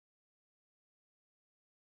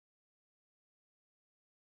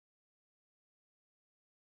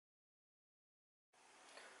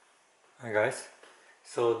Hi guys,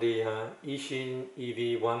 so the Eachine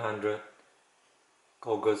EV100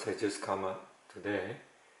 goggles has just come out today.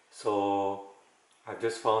 So I've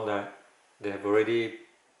just found that they have already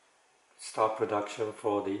started production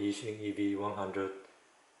for the Eachine EV100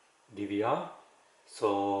 DVR.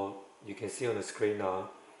 So you can see on the screen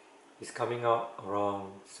now, it's coming out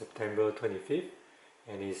around September 25th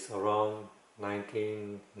and it's around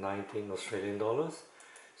 19 Australian dollars.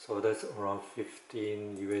 So that's around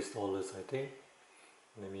 15 US dollars, I think.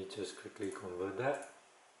 Let me just quickly convert that.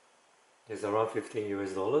 It's around 15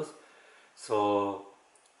 US dollars. So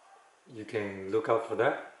you can look out for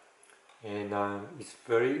that. And it's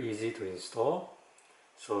very easy to install.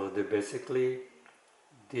 So basically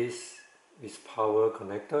this is power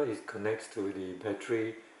connector. It connects to the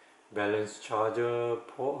battery balance charger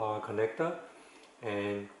port, connector,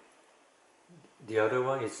 and the other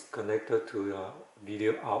one is connected to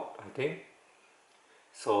video out, I think.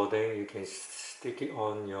 So then you can stick it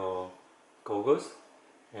on your goggles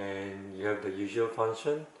and you have the usual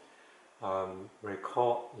function,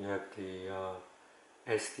 record, you have the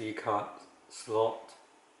SD card slot,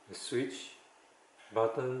 the switch,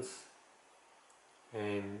 buttons,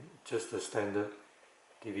 and just the standard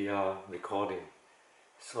DVR recording.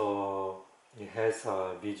 So it has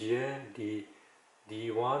VGA,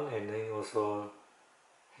 D1, and then also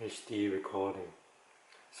HD recording.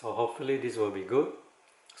 So hopefully this will be good.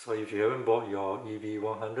 So if you haven't bought your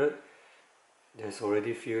EV100, there's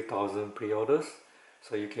already few thousand pre-orders,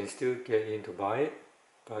 so you can still get in to buy it,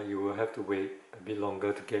 but you will have to wait a bit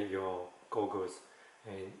longer to get your goggles.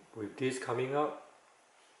 And with this coming up,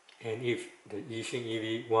 and if the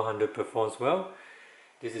Eachine EV100 performs well,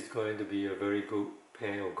 this is going to be a very good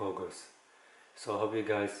pair of goggles. So I hope you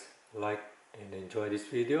guys like and enjoy this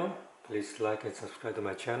video. Please like and subscribe to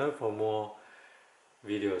my channel for more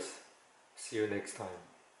videos. See you next time.